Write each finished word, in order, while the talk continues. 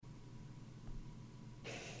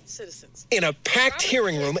In a packed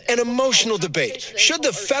hearing room, an emotional debate. Should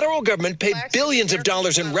the federal government pay billions of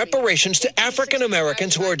dollars in reparations to African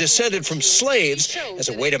Americans who are descended from slaves as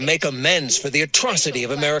a way to make amends for the atrocity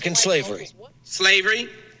of American slavery? Slavery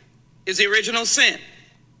is the original sin.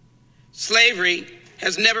 Slavery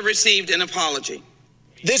has never received an apology.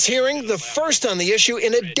 This hearing, the first on the issue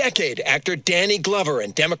in a decade. Actor Danny Glover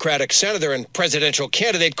and Democratic Senator and presidential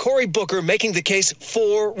candidate Cory Booker making the case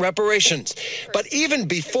for reparations. But even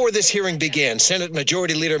before this hearing began, Senate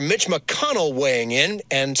Majority Leader Mitch McConnell weighing in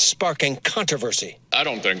and sparking controversy. I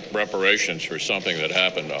don't think reparations for something that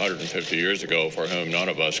happened 150 years ago for whom none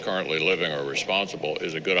of us currently living are responsible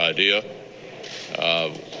is a good idea.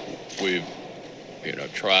 We've,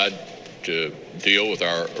 tried to deal with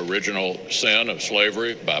our original sin of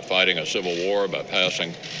slavery by fighting a civil war, by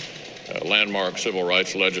passing landmark civil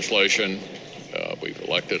rights legislation. We've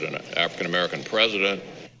elected an African-American president.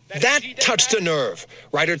 That touched a nerve.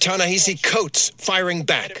 Writer Ta-Nehisi Coates firing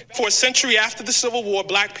back. For a century after the Civil War,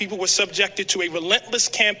 black people were subjected to a relentless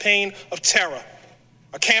campaign of terror,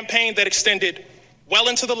 a campaign that extended well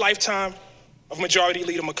into the lifetime of Majority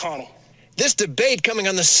Leader McConnell. This debate coming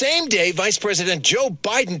on the same day Vice President Joe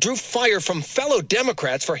Biden drew fire from fellow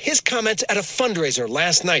Democrats for his comments at a fundraiser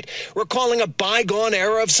last night, recalling a bygone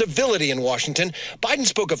era of civility in Washington. Biden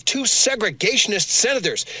spoke of two segregationist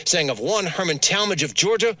senators, saying of one, Herman Talmadge of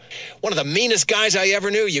Georgia, one of the meanest guys I ever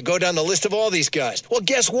knew. You go down the list of all these guys. Well,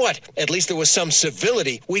 guess what? At least there was some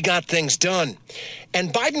civility. We got things done.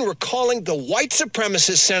 And Biden recalling the white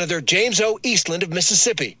supremacist Senator James O. Eastland of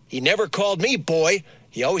Mississippi. He never called me boy.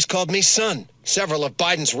 He always called me son. Several of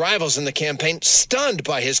Biden's rivals in the campaign stunned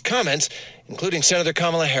by his comments, including Senator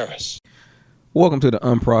Kamala Harris. Welcome to the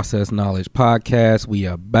Unprocessed Knowledge Podcast. We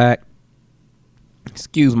are back.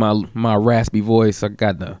 Excuse my raspy voice. I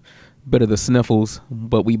got a bit of the sniffles,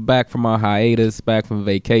 but we back from our hiatus, back from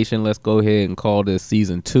vacation. Let's go ahead and call this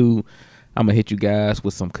season 2. I'm going to hit you guys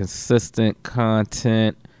with some consistent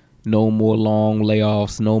content. No more long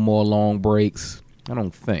layoffs, no more long breaks. I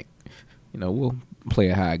don't think. We'll play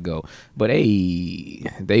it how it go. But hey,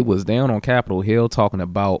 they was down on Capitol Hill talking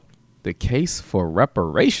about the case for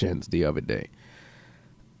reparations the other day.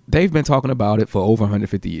 They've been talking about it for over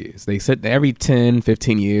 150 years. They sit every 10,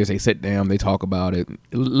 15 years, they sit down, they talk about it.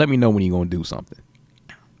 Let me know when you're going to do something.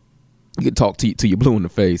 You can talk to you blue in the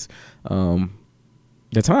face.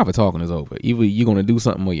 The time for talking is over. Either you're going to do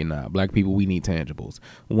something or you're not. Black people, we need tangibles.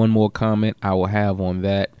 One more comment I will have on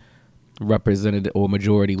that. Representative or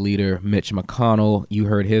Majority Leader Mitch McConnell, you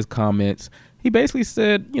heard his comments. He basically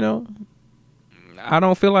said, I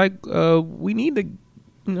don't feel like we need to,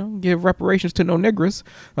 give reparations to no niggers.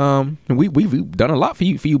 We've done a lot for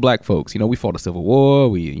you black folks. We fought the Civil War.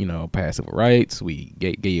 We, passed civil rights. We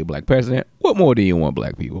gave you a black president. What more do you want,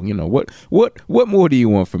 black people? What more do you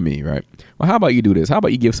want from me, right? Well, how about you do this? How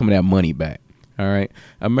about you give some of that money back? All right.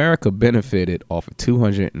 America benefited off of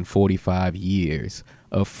 245 years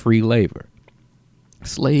of free labor.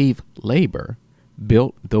 Slave labor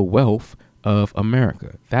built the wealth of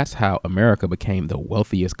America. That's how America became the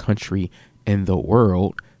wealthiest country in the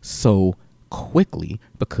world so quickly,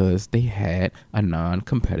 because they had a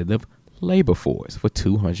non-competitive labor force for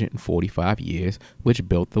 245 years, which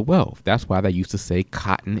built the wealth. That's why they used to say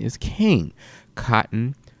cotton is king.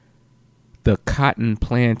 The cotton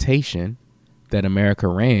plantation that America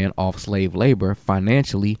ran off slave labor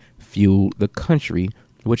financially fueled the country,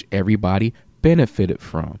 which everybody benefited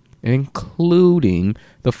from, including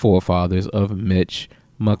the forefathers of Mitch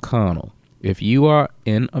McConnell. If you are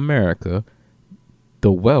in America,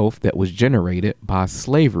 the wealth that was generated by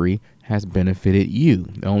slavery has benefited you.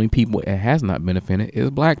 The only people it has not benefited is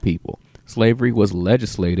black people. Slavery was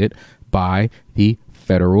legislated by the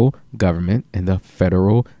federal government, and the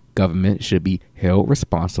federal government should be held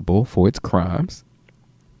responsible for its crimes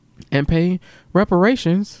and pay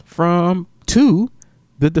reparations to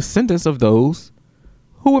the descendants of those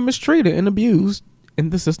who were mistreated and abused in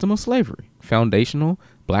the system of slavery. Foundational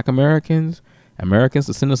black Americans,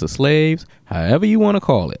 descendants of slaves, however you want to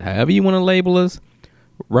call it, however you want to label us,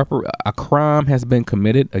 a crime has been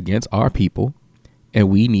committed against our people, and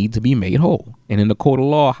we need to be made whole. And in the court of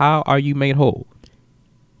law, how are you made whole?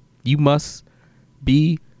 You must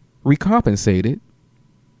be recompensated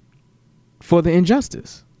for the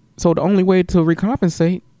injustice. So the only way to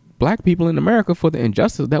recompensate black people in America for the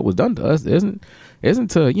injustice that was done to us isn't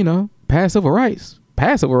to, pass civil rights.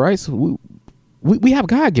 Pass civil rights. We have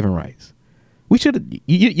God-given rights. You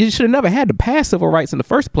should have never had to pass civil rights in the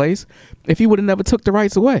first place if you would have never took the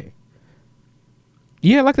rights away.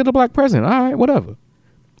 You elected a black president. All right, whatever.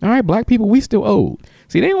 All right, black people, we still owed.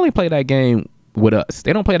 See, they only play that game with us.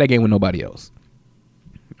 They don't play that game with nobody else.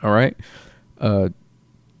 All right. The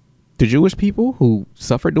Jewish people who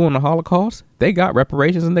suffered during the Holocaust, they got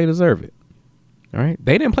reparations and they deserve it. All right.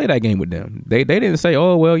 They didn't play that game with them. They didn't say,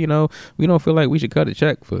 oh, well, you know, we don't feel like we should cut a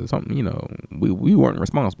check for something, you know, we weren't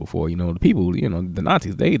responsible for, you know, the people, you know, the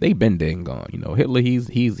Nazis, they been dead and gone. You know, Hitler, he's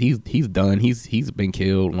done. He's been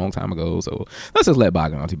killed a long time ago. So let's just let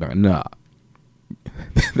bygones be bygones. Nah.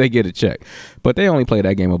 They get a check, but they only play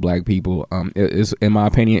that game with black people. It's, in my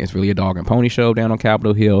opinion, it's really a dog and pony show down on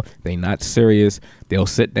Capitol Hill. They not serious. They'll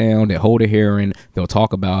sit down, they'll hold a hearing, they'll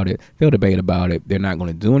talk about it, they'll debate about it. They're not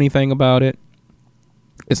going to do anything about it.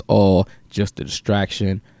 It's all just a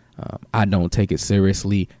distraction. I don't take it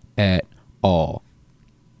seriously at all.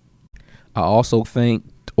 I also think,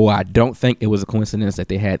 or I don't think it was a coincidence that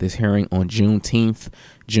they had this hearing on June the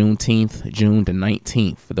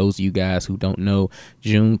 19th. For those of you guys who don't know,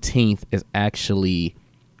 Juneteenth is actually,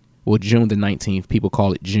 well, June the 19th, people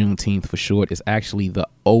call it Juneteenth for short, is actually the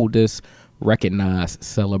oldest recognized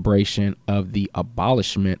celebration of the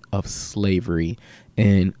abolishment of slavery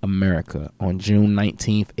in America. On June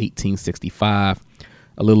 19th, 1865,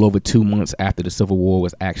 a little over 2 months after the Civil War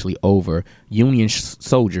was actually over, Union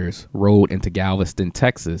soldiers rode into Galveston,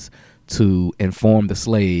 Texas to inform the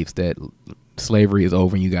slaves that slavery is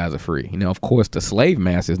over and you guys are free. You know, of course, the slave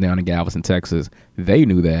masters down in Galveston, Texas, they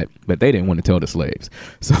knew that, but they didn't want to tell the slaves.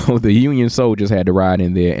 So the Union soldiers had to ride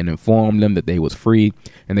in there and inform them that they was free.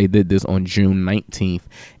 And they did this on June 19th,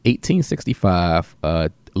 1865,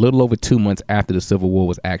 a little over 2 months after the Civil War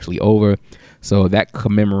was actually over. So that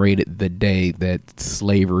commemorated the day that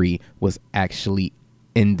slavery was actually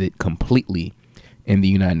ended completely in the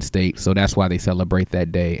United States. So that's why they celebrate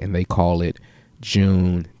that day and they call it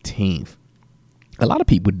Juneteenth. A lot of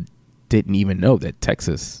people didn't even know that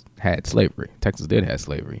Texas had slavery. Texas did have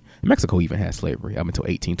slavery. Mexico even had slavery up until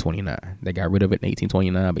 1829. They got rid of it in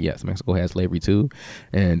 1829, but yes, Mexico had slavery too.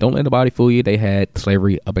 And don't let nobody fool you, they had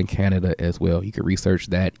slavery up in Canada as well. You can research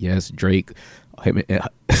that. Yes, Drake,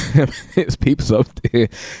 his peeps up there,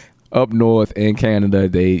 up north in Canada,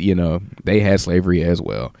 they had slavery as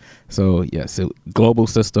well. So yes, global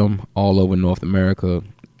system all over North America.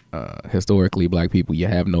 Historically, black people, you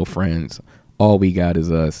have no friends. All we got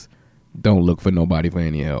is us. Don't look for nobody for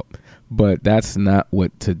any help. But that's not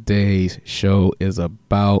what today's show is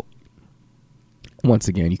about. Once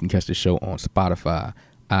again, you can catch the show on Spotify,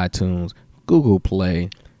 iTunes, Google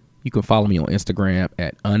Play. You can follow me on Instagram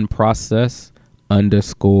at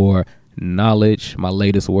unprocess_knowledge. My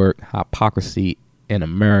latest work, Hypocrisy in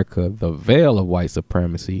America, The Veil of White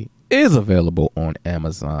Supremacy, is available on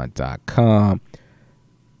Amazon.com.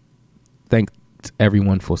 Thanks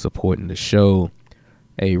everyone for supporting the show.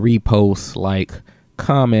 A repost, like,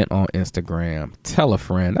 comment on Instagram, tell a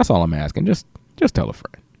friend. That's all I'm asking. Just tell a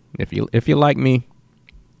friend. If you like me,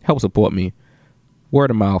 help support me.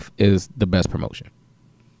 Word of mouth is the best promotion,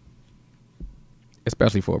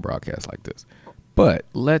 especially for a broadcast like this. But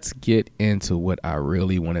let's get into what I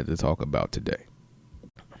really wanted to talk about today.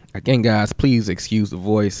 Again, guys, please excuse the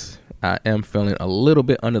voice. I am feeling a little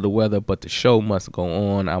bit under the weather, but the show must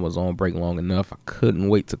go on. I was on break long enough. I couldn't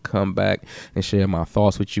wait to come back and share my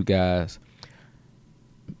thoughts with you guys.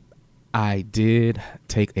 I did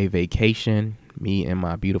take a vacation. Me and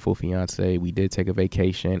my beautiful fiance, we did take a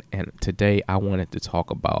vacation. And today I wanted to talk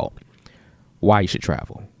about why you should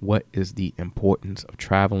travel. What is the importance of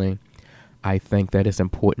traveling? I think that it's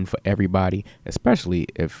important for everybody, especially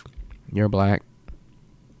if you're black,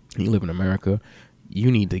 you live in America. You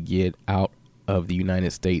need to get out of the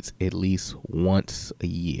United States at least once a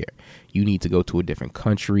year. You need to go to a different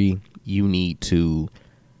country. You need to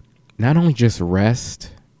not only just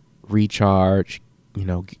rest, recharge,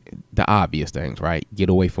 the obvious things, right? Get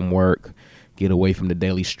away from work, get away from the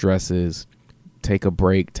daily stresses, take a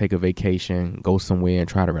break, take a vacation, go somewhere and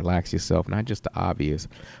try to relax yourself. Not just the obvious,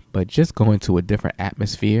 but just go into a different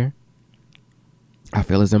atmosphere. I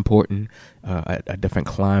feel is important. A different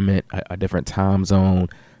climate, a different time zone.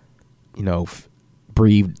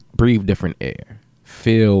 Breathe different air.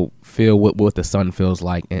 Feel what the sun feels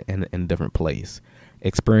like in a different place.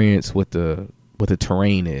 Experience what the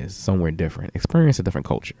terrain is somewhere different. Experience a different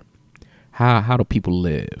culture. How do people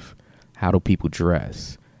live? How do people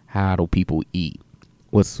dress? How do people eat?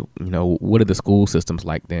 What are the school systems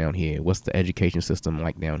like down here? What's the education system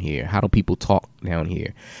like down here? How do people talk down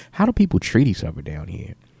here? How do people treat each other down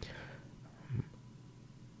here?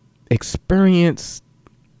 Experience,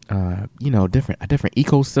 a different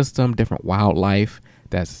ecosystem, different wildlife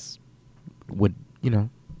that's with,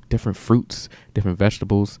 different fruits, different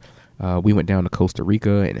vegetables. We went down to Costa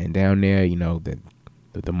Rica and down there,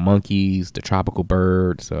 the monkeys, the tropical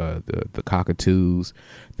birds, the cockatoos,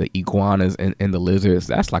 the iguanas, and the lizards.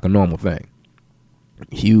 That's like a normal thing.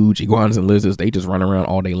 Huge iguanas and lizards, they just run around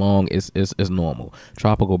all day long. It's normal.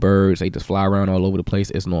 Tropical birds, they just fly around all over the place.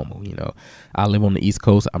 It's normal. You know, I live on the East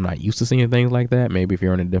Coast. I'm not used to seeing things like that. Maybe if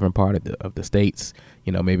you're in a different part of the states,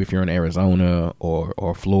 you know, maybe if you're in Arizona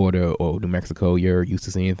or Florida or New Mexico, you're used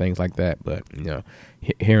to seeing things like that. But, you know,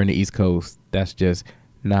 here in the East Coast, that's just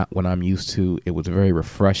not what I'm used to. It was very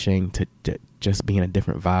refreshing to just be in a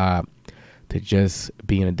different vibe, to just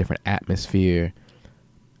be in a different atmosphere,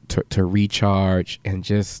 to recharge and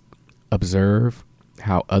just observe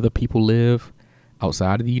how other people live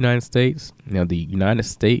outside of the United States. You know, the United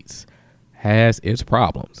States has its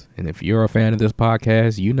problems. And if you're a fan of this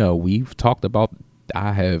podcast, you know we've talked about,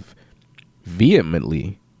 I have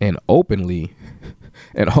vehemently and openly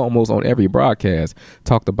and almost on every broadcast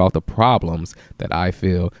talked about the problems that I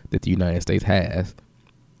feel that the United States has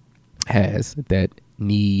that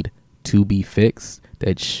need to be fixed,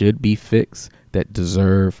 that should be fixed, that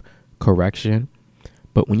deserve correction.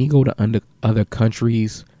 But when you go to other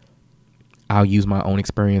countries, I'll use my own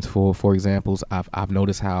experience for examples. I've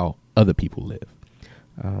noticed how other people live.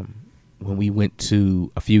 When we went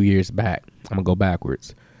to a few years back, I'm gonna go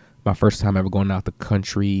backwards. My first time ever going out the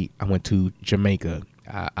country, I went to Jamaica.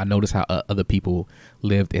 I noticed how other people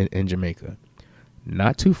lived in Jamaica.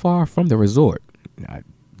 Not too far from the resort.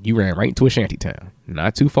 You ran right into a shanty town.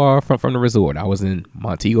 Not too far from the resort. I was in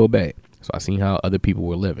Montego Bay. So I seen how other people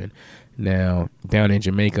were living. Now, down in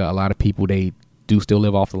Jamaica, a lot of people, they do still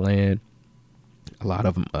live off the land. A lot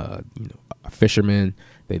of them, are fishermen.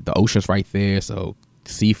 The ocean's right there. So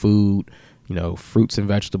seafood, fruits and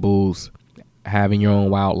vegetables, having your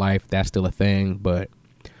own wildlife, that's still a thing. But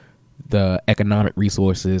the economic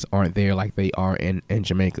resources aren't there like they are in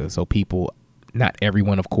Jamaica. So people, not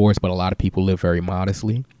everyone, of course, but a lot of people live very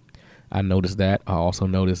modestly. I noticed that. I also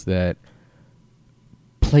noticed that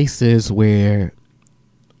places where,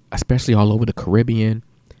 especially all over the Caribbean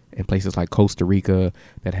and places like Costa Rica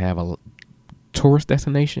that have tourist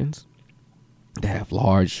destinations, that have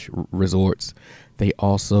large resorts, they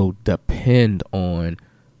also depend on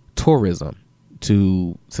tourism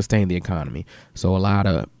to sustain the economy. So a lot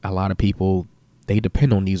of people, they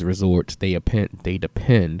depend on these resorts. They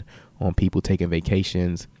depend on people taking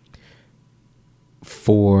vacations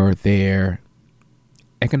for their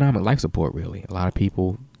economic life support, really. A lot of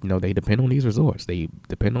people, they depend on these resorts. They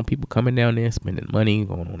depend on people coming down there, spending money,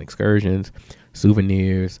 going on excursions,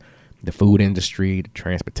 souvenirs, the food industry, the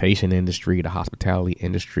transportation industry, the hospitality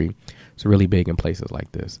industry. It's really big in places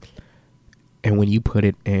like this. And when you put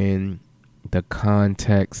it in the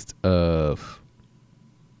context of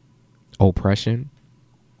oppression,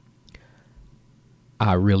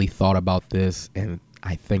 I really thought about this, and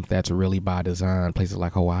I think that's really by design. Places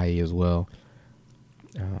like Hawaii as well.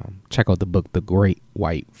 Check out the book, The Great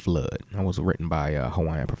White Flood. That was written by a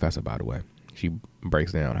Hawaiian professor, by the way. She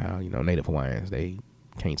breaks down how, Native Hawaiians, they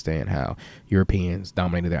can't stand how Europeans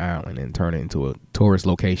dominated their island and turned it into a tourist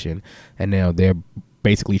location. And now they're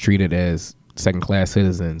basically treated as second-class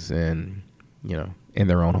citizens and, in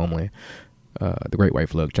their own homeland. The Great White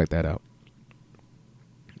Flood, check that out.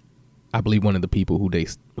 I believe one of the people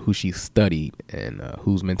who she studied and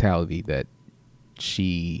whose mentality that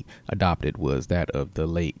she adopted was that of the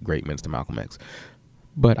late great minister Malcolm X.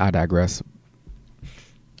 But I digress.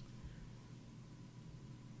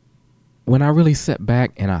 When I really sat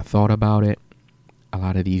back and I thought about it, a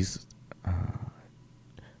lot of these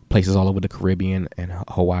places all over the Caribbean and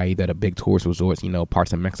Hawaii that are big tourist resorts,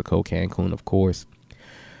 parts of Mexico, Cancun, of course,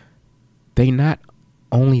 they not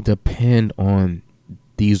only depend on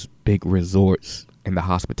these big resorts and the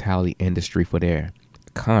hospitality industry for their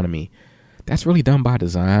economy. That's really done by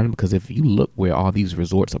design, because if you look where all these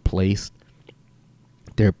resorts are placed,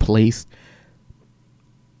 they're placed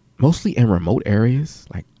mostly in remote areas,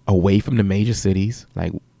 like away from the major cities.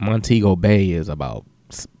 Like Montego Bay is about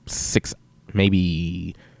 6,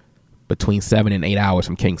 maybe between 7 and 8 hours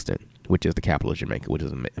from Kingston, which is the capital of Jamaica, which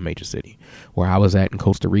is a major city. Where I was at in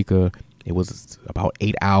Costa Rica, it was about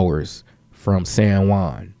 8 hours from San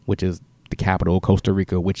Juan, which is the capital of Costa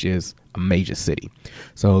Rica, which is a major city.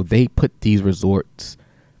 So they put these resorts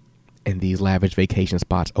and these lavish vacation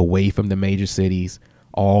spots away from the major cities,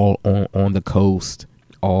 all on the coast,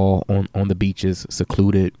 all on the beaches,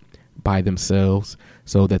 secluded by themselves,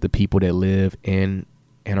 so that the people that live in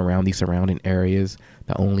and around these surrounding areas,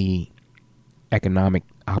 the only economic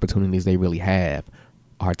opportunities they really have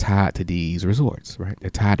are tied to these resorts, right? They're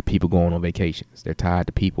tied to people going on vacations. They're tied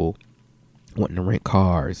to people wanting to rent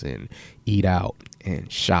cars and eat out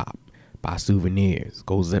and shop, buy souvenirs,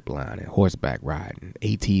 go ziplining, horseback riding,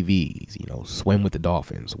 ATVs, you know, swim with the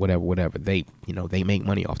dolphins, whatever. They, you know, they make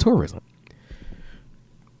money off tourism.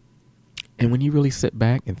 And when you really sit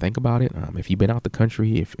back and think about it, if you've been out the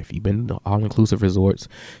country, if you've been to all-inclusive resorts,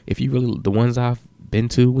 if you really, the ones I've been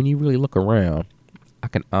to, when you really look around, I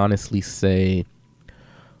can honestly say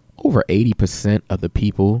over 80% of the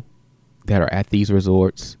people that are at these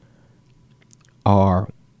resorts are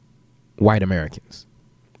white Americans.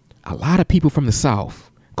 A lot of people from the South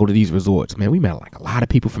go to these resorts. Man, we met like a lot of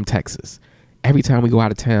people from Texas. Every time we go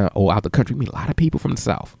out of town or out the country, we meet a lot of people from the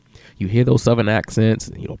South. You hear those Southern accents,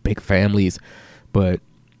 you know, big families, but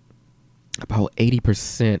about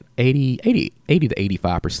 80% to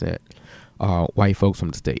 85% are white folks from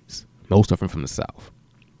the States. Most of them from the South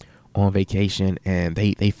on vacation, and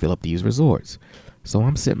they fill up these resorts. So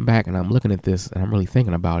I'm sitting back and I'm looking at this and I'm really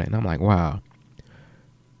thinking about it, and I'm like, wow,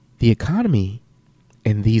 the economy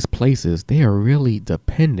in these places, they are really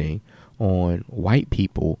depending on white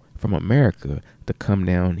people from America to come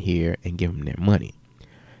down here and give them their money.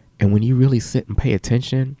 And when you really sit and pay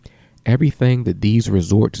attention, everything that these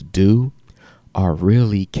resorts do are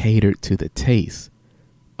really catered to the taste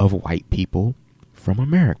of white people from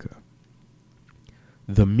America.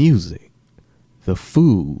 The music, the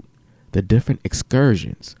food, the different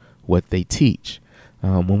excursions, what they teach.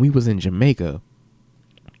 When we was in Jamaica,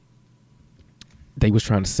 they was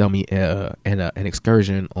trying to sell me an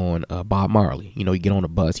excursion on Bob Marley. You know, you get on a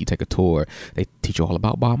bus, you take a tour. They teach you all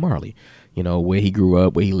about Bob Marley. You know, where he grew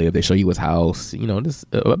up, where he lived. They show you his house. You know, this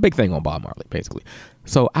a big thing on Bob Marley, basically.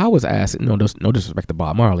 So I was asking, no disrespect to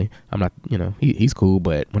Bob Marley. I'm not, you know, he's cool.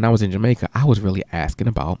 But when I was in Jamaica, I was really asking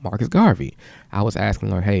about Marcus Garvey. I was asking,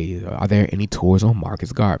 like, hey, are there any tours on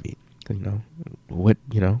Marcus Garvey? You know, what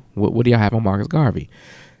do y'all have on Marcus Garvey?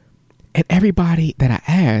 And everybody that I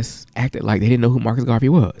asked acted like they didn't know who Marcus Garvey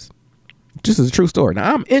was. This is a true story.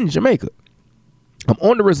 Now, I'm in Jamaica. I'm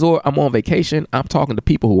on the resort. I'm on vacation. I'm talking to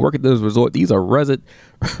people who work at this resort. These are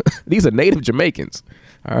these are native Jamaicans.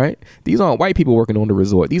 All right. These aren't white people working on the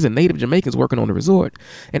resort. These are native Jamaicans working on the resort.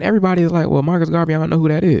 And everybody is like, well, Marcus Garvey, I don't know who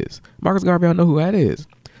that is. Marcus Garvey, I don't know who that is.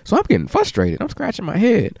 So I'm getting frustrated. I'm scratching my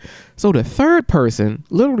head. So the third person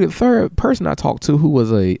I talked to, who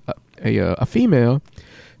was a female,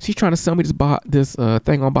 she's trying to sell me this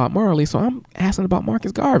thing on Bob Marley. So I'm asking about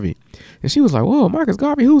Marcus Garvey. And she was like, whoa, Marcus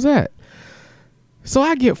Garvey, who's that? So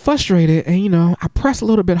I get frustrated and, you know, I press a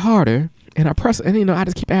little bit harder and I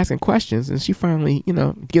just keep asking questions, and she finally, you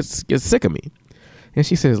know, gets sick of me. And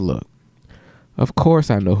she says, look, of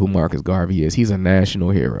course I know who Marcus Garvey is. He's a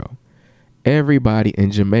national hero. Everybody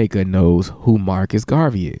in Jamaica knows who Marcus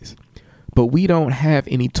Garvey is, but we don't have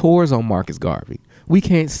any tours on Marcus Garvey. We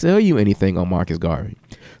can't sell you anything on Marcus Garvey.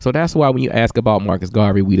 So that's why when you ask about Marcus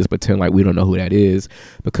Garvey, we just pretend like we don't know who that is,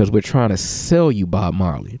 because we're trying to sell you Bob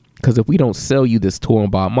Marley. Because if we don't sell you this tour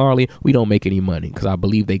on Bob Marley, we don't make any money. Because I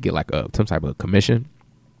believe they get like some type of commission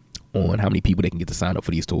on how many people they can get to sign up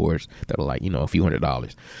for these tours that are like, you know, a few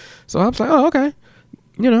 $100s. So I was like, oh, okay.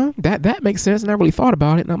 You know, that makes sense. And I really thought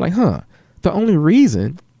about it. And I'm like, the only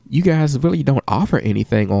reason you guys really don't offer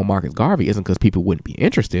anything on Marcus Garvey isn't because people wouldn't be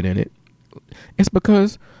interested in it. It's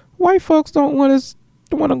because white folks don't want to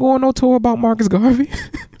go on no tour about Marcus Garvey.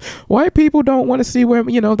 White people don't want to see where,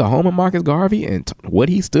 you know, the home of Marcus Garvey and what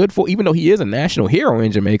he stood for, even though he is a national hero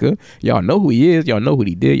in Jamaica. Y'all know who he is. Y'all know what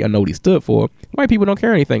he did. Y'all know what he stood for. White people don't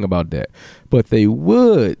care anything about that. But they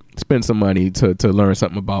would spend some money to learn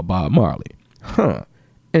something about Bob Marley.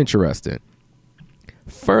 Interesting.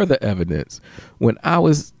 Further evidence. When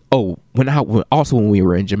we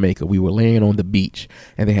were in Jamaica, we were laying on the beach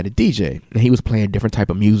and they had a DJ and he was playing different type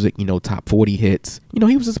of music, you know, top 40 hits. You know,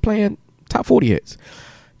 he was just playing top 40 hits.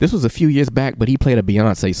 This was a few years back, but he played a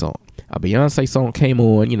Beyonce song. A Beyonce song came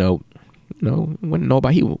on, wasn't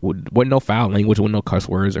no foul language, wasn't no cuss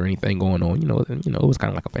words or anything going on. It was kind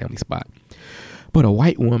of like a family spot. But a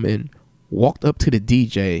white woman walked up to the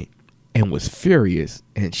DJ and was furious,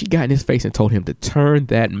 and she got in his face and told him to turn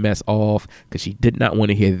that mess off because she did not want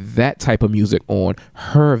to hear that type of music on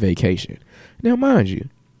her vacation. Now, mind you,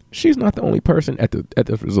 she's not the only person at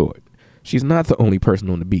the resort. She's not the only person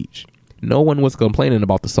on the beach. No one was complaining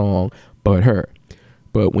about the song but her.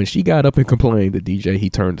 But when she got up and complained, the DJ,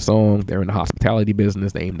 he turned the song. They're in the hospitality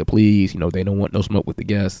business. They aim to please. They don't want no smoke with the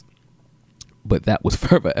guests. But that was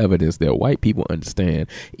further evidence that white people understand,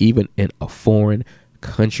 even in a foreign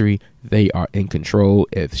country, they are in control.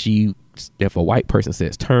 If a white person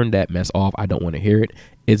says, turn that mess off, I don't want to hear it,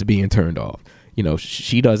 it's being turned off.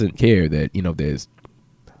 She doesn't care that, there's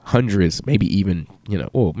hundreds, maybe even,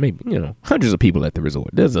 hundreds of people at the resort.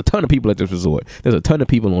 There's a ton of people at this resort. There's a ton of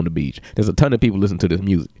people on the beach. There's a ton of people listening to this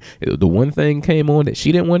music. The one thing came on that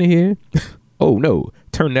she didn't want to hear. Oh no,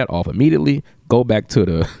 turn that off immediately. Go back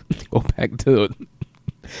to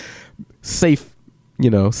safe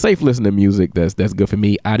listening music that's good for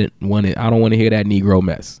me. I don't want to hear that Negro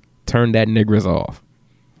mess. Turn that niggers off.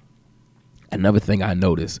 Another thing I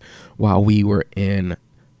noticed while we were in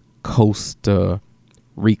Costa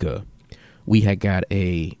Rica, we had got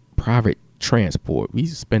a private transport. We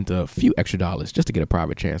spent a few extra dollars just to get a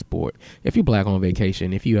private transport. If you're black on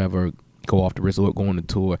vacation, if you ever go off the resort, go on the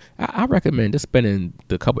tour, I recommend just spending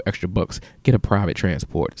the couple extra bucks, get a private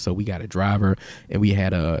transport. So we got a driver and we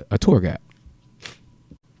had a tour guide.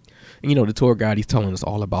 And, the tour guide, he's telling us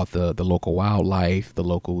all about the local wildlife, the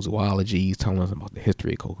local zoology. He's telling us about the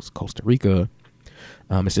history of Costa Rica.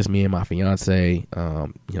 It's just me and my fiance,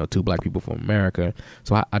 two black people from America.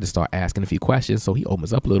 So I just start asking a few questions. So he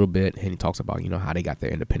opens up a little bit and he talks about, how they got their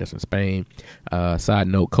independence from Spain. Side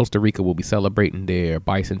note, Costa Rica will be celebrating their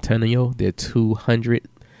bicentennial, their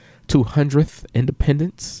 200th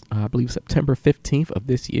independence. I believe September 15th of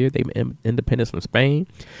this year, they independence from Spain.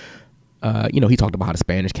 He talked about how the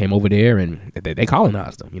Spanish came over there and they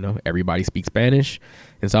colonized them. Everybody speaks Spanish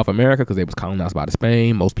in South America because they was colonized by the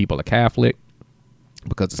Spain. Most people are Catholic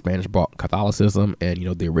because the Spanish brought Catholicism, and,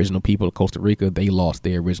 the original people of Costa Rica, they lost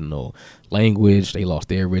their original language. They lost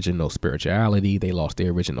their original spirituality. They lost their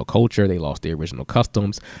original culture. They lost their original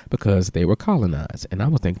customs because they were colonized. And I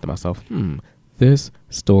was thinking to myself, this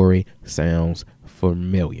story sounds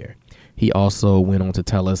familiar. He also went on to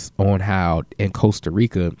tell us on how in Costa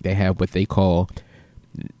Rica, they have what they call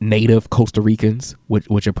native Costa Ricans,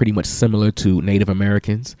 which are pretty much similar to Native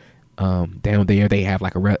Americans. Down there, they have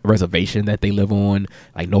like a reservation that they live on.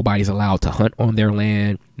 Like nobody's allowed to hunt on their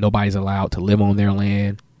land. Nobody's allowed to live on their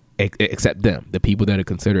land except them, the people that are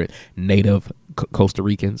considered native Costa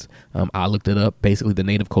Ricans. I looked it up. Basically, the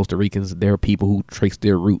native Costa Ricans, they're people who trace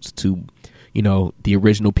their roots to, the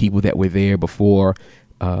original people that were there before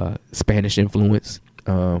Spanish influence.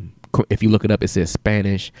 If you look it up, it says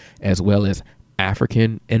Spanish as well as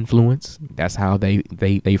African influence. That's how they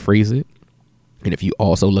phrase it. And if you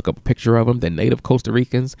also look up a picture of them, the native Costa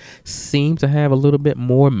Ricans seem to have a little bit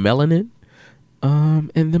more melanin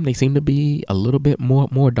in them. They seem to be a little bit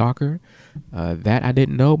more darker. That I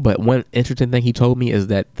didn't know. But one interesting thing he told me is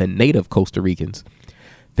that the native Costa Ricans,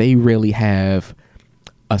 they really have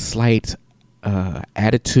a slight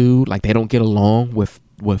attitude, like they don't get along with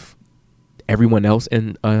everyone else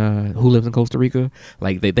who lives in Costa Rica.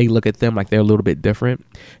 Like they look at them like they're a little bit different.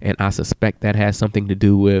 And I suspect that has something to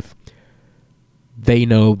do with they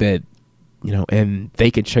know that, and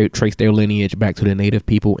they can trace their lineage back to the native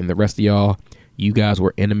people, and the rest of y'all, you guys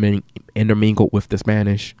were intermingled with the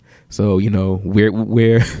Spanish. So,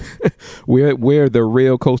 we're the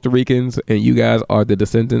real Costa Ricans, and you guys are the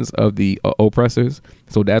descendants of the oppressors.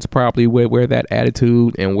 So that's probably where that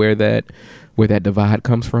attitude and where that divide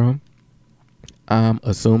comes from, I'm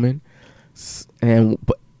assuming.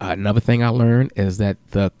 But another thing I learned is that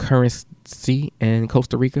the currency in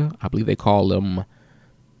Costa Rica, I believe they call them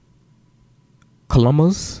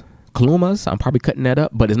Columbus. I'm probably cutting that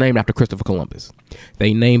up, but it's named after Christopher Columbus.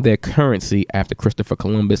 They named their currency after Christopher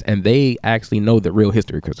Columbus, and they actually know the real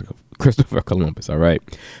history of Christopher Columbus. All right,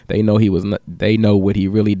 they know they know what he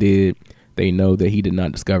really did. They know that he did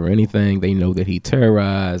not discover anything. They know that he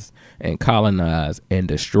terrorized and colonized and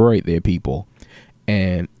destroyed their people,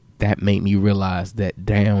 and that made me realize that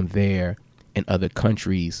down there in other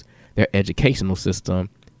countries, their educational system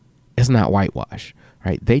is not whitewash.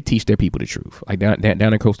 Right, they teach their people the truth. Like down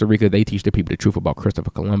in Costa Rica, they teach their people the truth about Christopher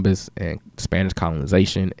Columbus and Spanish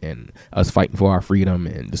colonization and us fighting for our freedom.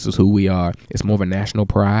 And this is who we are. It's more of a national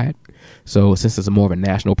pride. So since it's more of a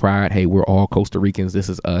national pride, hey, we're all Costa Ricans. This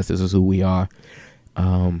is us. This is who we are.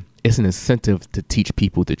 It's an incentive to teach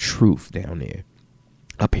people the truth down there.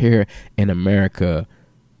 Up here in America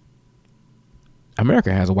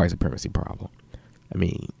has a white supremacy problem. I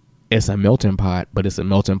mean, it's a melting pot, but it's a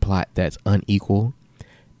melting pot that's unequal.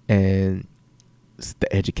 And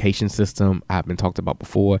the education system I've been talked about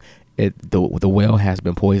before, the well has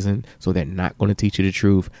been poisoned. So they're not going to teach you the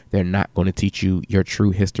truth. They're not going to teach you your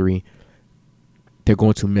true history. They're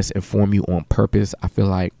going to misinform you on purpose. I feel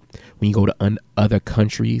like when you go to other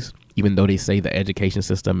countries, even though they say the education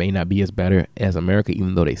system may not be as better as America,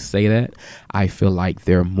 even though they say that, I feel like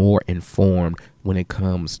they're more informed when it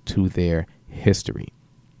comes to their history,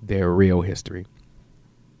 their real history.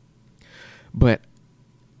 But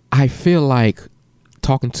I feel like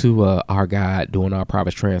talking to our guide doing our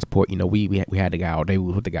private transport, we had the guy all day. We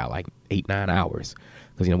were with the guy like 8-9 hours.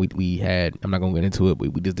 because we had, I'm not gonna get into it, but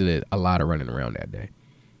we just did a lot of running around that day.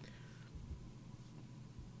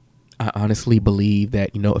 I honestly believe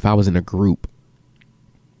that, if I was in a group,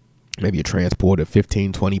 maybe a transport of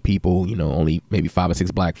 15, 20 people, only maybe 5 or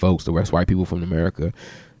 6 black folks, the rest white people from America,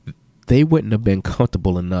 they wouldn't have been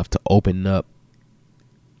comfortable enough to open up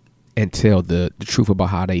and tell the truth about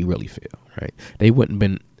how they really feel, right? They wouldn't have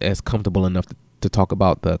been as comfortable enough to talk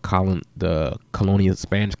about the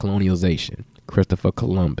Spanish colonialization, Christopher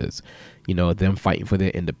Columbus, them fighting for their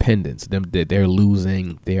independence, that they're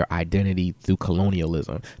losing their identity through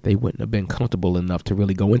colonialism. They wouldn't have been comfortable enough to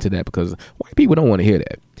really go into that because white people don't want to hear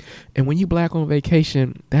that. And when you black on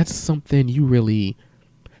vacation, that's something you really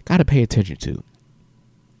got to pay attention to.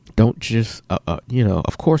 Don't just,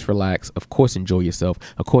 of course, relax. Of course, enjoy yourself.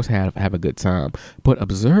 Of course, have a good time. But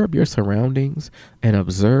observe your surroundings and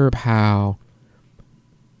observe how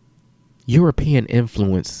European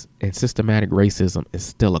influence and systematic racism is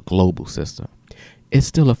still a global system. It's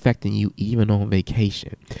still affecting you even on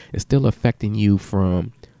vacation. It's still affecting you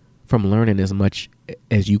from learning as much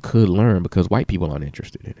as you could learn because white people aren't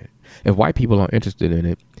interested in it. If white people aren't interested in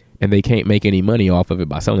it and they can't make any money off of it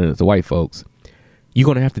by selling it to white folks, you're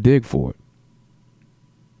going to have to dig for it.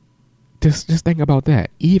 Just think about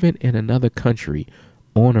that. Even in another country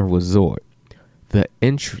on a resort,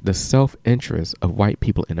 the self-interest of white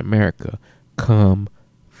people in America come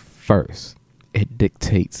first. It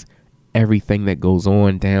dictates everything that goes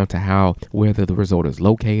on, down to whether the resort is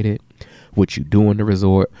located, what you do in the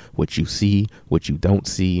resort, what you see, what you don't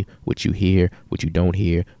see, what you hear, what you don't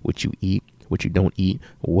hear, what you eat, what you don't eat,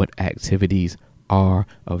 what activities are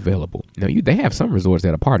available. Now, they have some resorts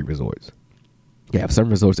that are party resorts. You have some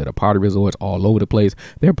resorts that are party resorts all over the place.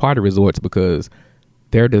 They're party resorts because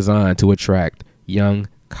they're designed to attract young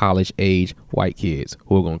college age white kids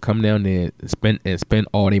who are going to come down there and spend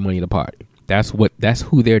all their money to party. That's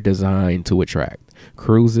who they're designed to attract.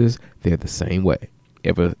 Cruises, they're the same way.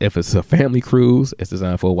 If it's a family cruise, it's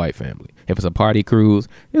designed for a white family. If it's a party cruise,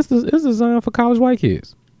 it's designed for college white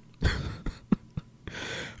kids.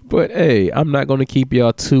 But hey, I'm not going to keep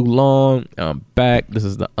y'all too long. I'm back. This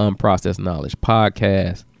is the Unprocessed Knowledge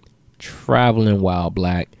Podcast. Traveling while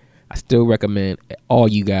black. I still recommend all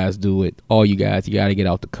you guys do it. All you guys, you got to get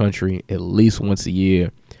out the country at least once a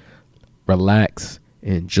year. Relax,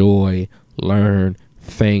 enjoy, learn,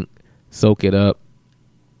 think, soak it up.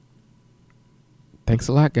 Thanks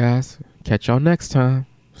a lot, guys. Catch y'all next time.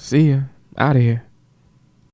 See ya. Out of here.